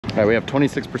All right, we have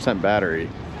 26% battery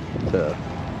to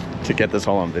get this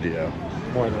all on video.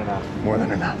 More than enough. More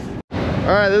than enough.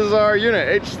 All right, this is our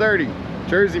unit, H30.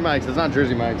 Jersey mics. It's not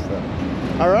Jersey mics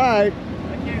though. All right.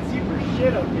 I can't see for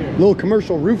shit up here. Little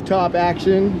commercial rooftop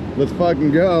action. Let's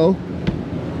fucking go.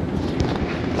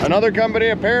 Another company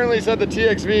apparently said the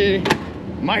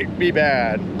TXV might be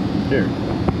bad. Here,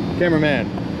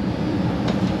 cameraman.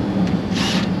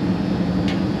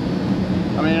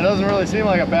 I mean, it doesn't really seem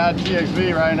like a bad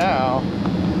TXV right now.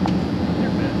 Here,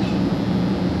 bitch.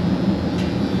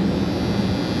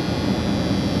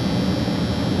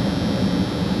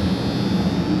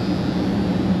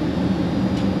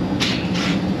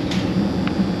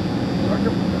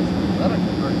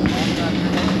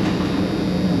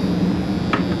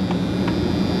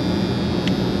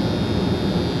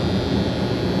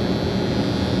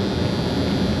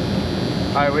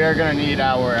 All right, we are gonna need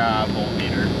our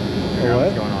voltmeter.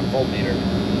 What's going on? Voltmeter.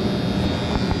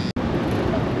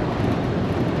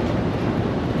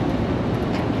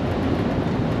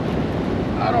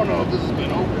 I don't know if this has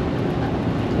been open.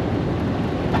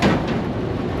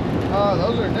 Oh,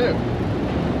 those are new.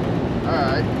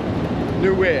 Alright.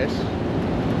 Newish.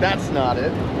 That's not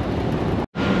it.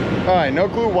 Alright, no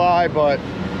clue why, but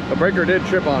the breaker did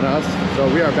trip on us. So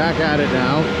we are back at it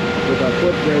now with our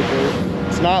flip breaker.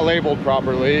 It's not labeled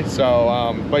properly, so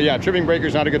but yeah, tripping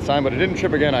breaker's not a good sign, but it didn't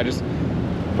trip again. I just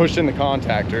pushed in the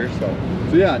contactor. So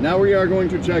yeah, now we are going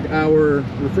to check our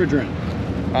refrigerant.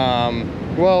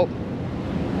 Well,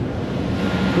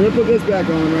 we're gonna put this back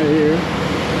on right here,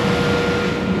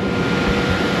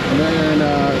 and then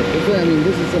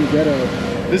this is some ghetto.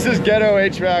 This is ghetto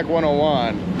HVAC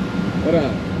 101. What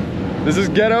up? This is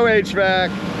ghetto HVAC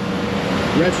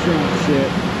restaurant shit.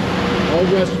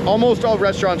 Almost all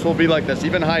restaurants will be like this,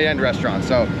 even high-end restaurants.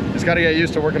 So just got to get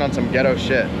used to working on some ghetto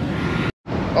shit.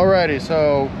 Alrighty,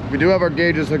 so we do have our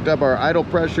gauges hooked up. Our idle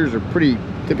pressures are pretty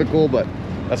typical, but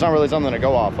that's not really something to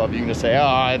go off of. You can just say,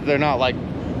 oh, they're not like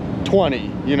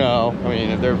 20, you know. I mean,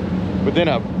 if they're within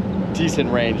a decent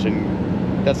range, and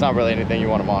that's not really anything you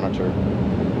want to monitor.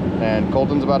 And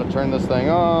Colton's about to turn this thing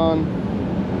on.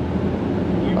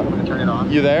 You want me to turn it on?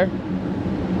 You there?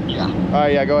 Yeah. All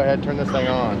right, yeah, go ahead, turn this thing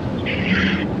on.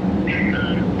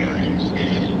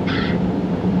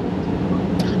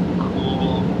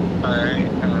 Cool. Alright,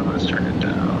 and then let's turn it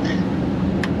down.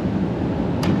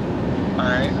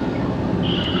 Alright.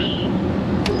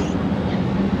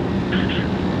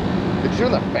 Did you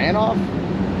turn the fan off?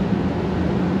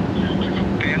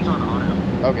 Fan's on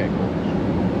auto. Okay, cool.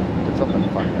 Did something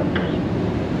fucked up.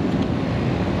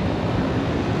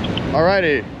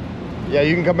 Alrighty. Yeah,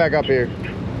 you can come back up here.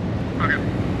 Okay.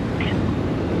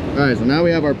 Alright, so now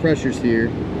we have our pressures here.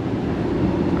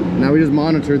 Now we just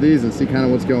monitor these and see kind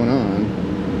of what's going on.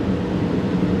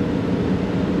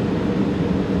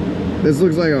 This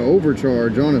looks like an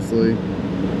overcharge, honestly.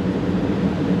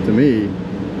 To me.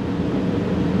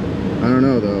 I don't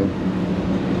know though.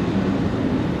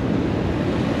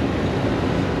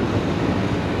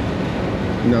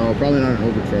 No, probably not an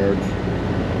overcharge.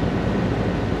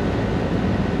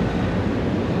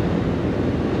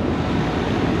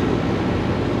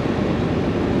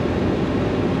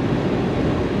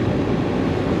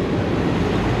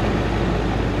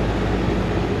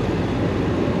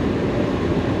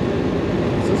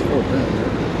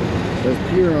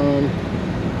 Here on.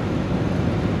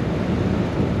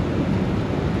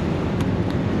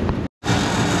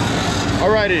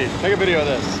 Alrighty, take a video of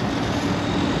this.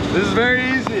 This is very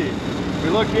easy. We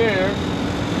look here,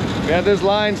 we have this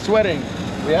line sweating.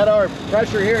 We had our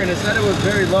pressure here and it said it was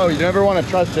very low. You never want to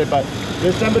trust it, but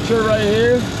this temperature right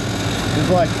here is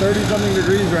like 30 something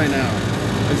degrees right now.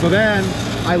 And so then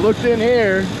I looked in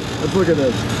here, let's look at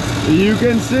this. You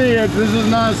can see it, this is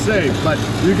not safe, but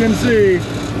you can see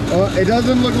it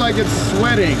doesn't look like it's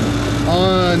sweating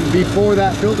on before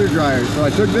that filter dryer. So I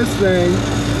took this thing,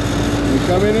 we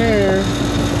come in here,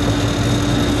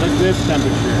 took this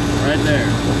temperature right there.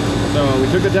 So we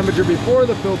took the temperature before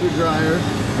the filter dryer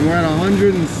and we're at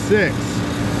 106.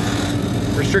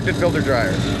 Restricted filter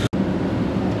dryer.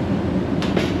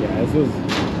 Yeah, this was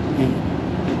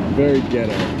very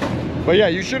ghetto. But yeah,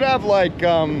 you should have like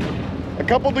a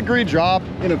couple degree drop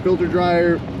in a filter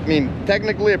dryer. I mean,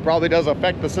 technically it probably does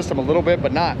affect the system a little bit,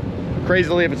 but not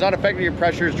crazily. If it's not affecting your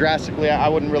pressures drastically, I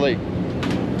wouldn't really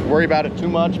worry about it too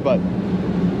much, but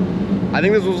I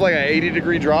think this was like an 80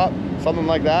 degree drop, something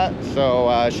like that. So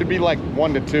it should be like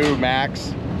 1 to 2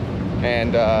 max.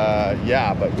 And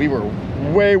yeah, but we were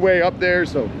way up there.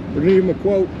 So we're gonna give them a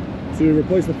quote to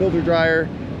replace the filter dryer.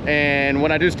 And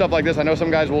when I do stuff like this, I know some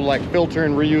guys will like filter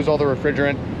and reuse all the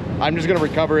refrigerant. I'm just gonna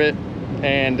recover it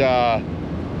and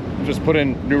just put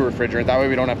in new refrigerant. That way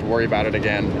we don't have to worry about it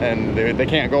again. And they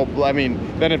can't go, I mean,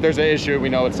 then if there's an issue, we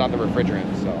know it's not the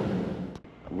refrigerant, so.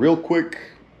 Real quick,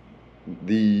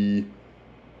 this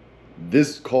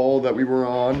call that we were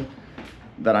on,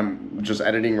 that I'm just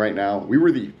editing right now, we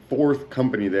were the 4th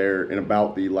company there in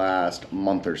about the last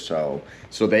month or so.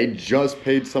 So they just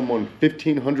paid someone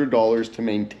 $1,500 to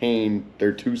maintain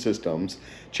their 2 systems,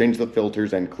 change the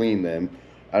filters and clean them.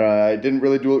 I didn't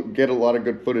really get a lot of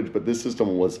good footage, but this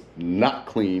system was not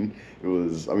clean. It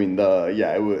was, I mean,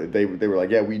 they were like,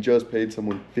 yeah, we just paid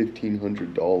someone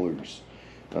 $1,500.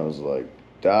 I was like,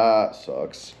 that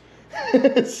sucks.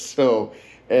 So,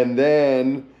 and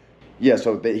then, yeah,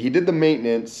 so he did the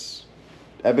maintenance,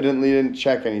 evidently didn't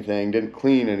check anything, didn't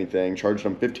clean anything, charged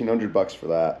him $1,500 for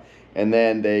that. And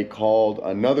then they called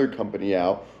another company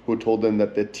out who told them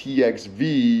that the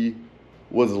TXV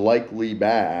was likely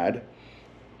bad.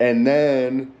 And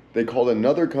then they called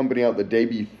another company out the day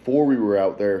before we were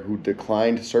out there who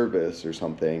declined service or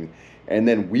something. And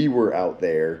then we were out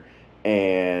there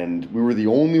and we were the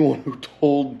only one who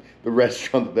told the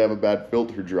restaurant that they have a bad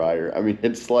filter dryer. I mean,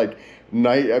 it's like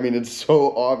it's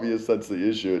so obvious that's the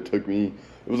issue. It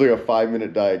was like a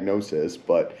 5-minute diagnosis,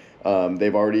 but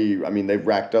they've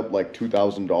racked up like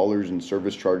 $2,000 in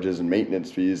service charges and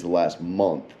maintenance fees the last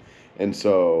month. And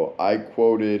so I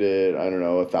quoted it, I don't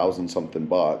know, $1,000 something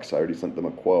bucks. I already sent them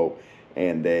a quote,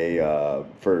 and they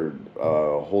for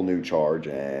a whole new charge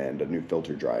and a new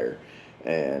filter dryer.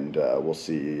 And we'll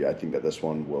see. I think that this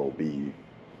one will be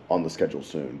on the schedule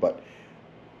soon. But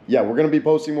yeah, we're gonna be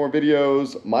posting more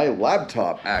videos. My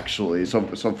laptop, actually. So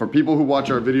for people who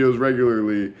watch our videos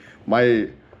regularly, my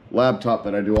laptop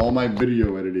that I do all my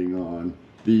video editing on,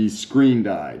 the screen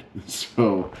died.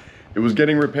 So it was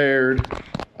getting repaired.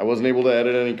 I wasn't able to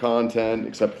edit any content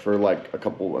except for like a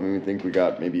couple. I think we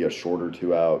got maybe a short or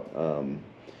 2 out.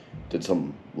 Did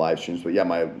some live streams, but yeah,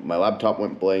 my laptop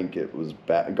went blank. It was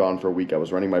gone for a week. I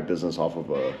was running my business off of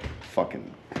a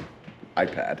fucking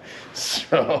iPad,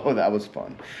 so that was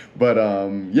fun. But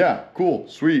yeah, cool,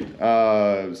 sweet.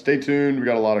 Stay tuned. We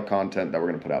got a lot of content that we're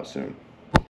gonna put out soon.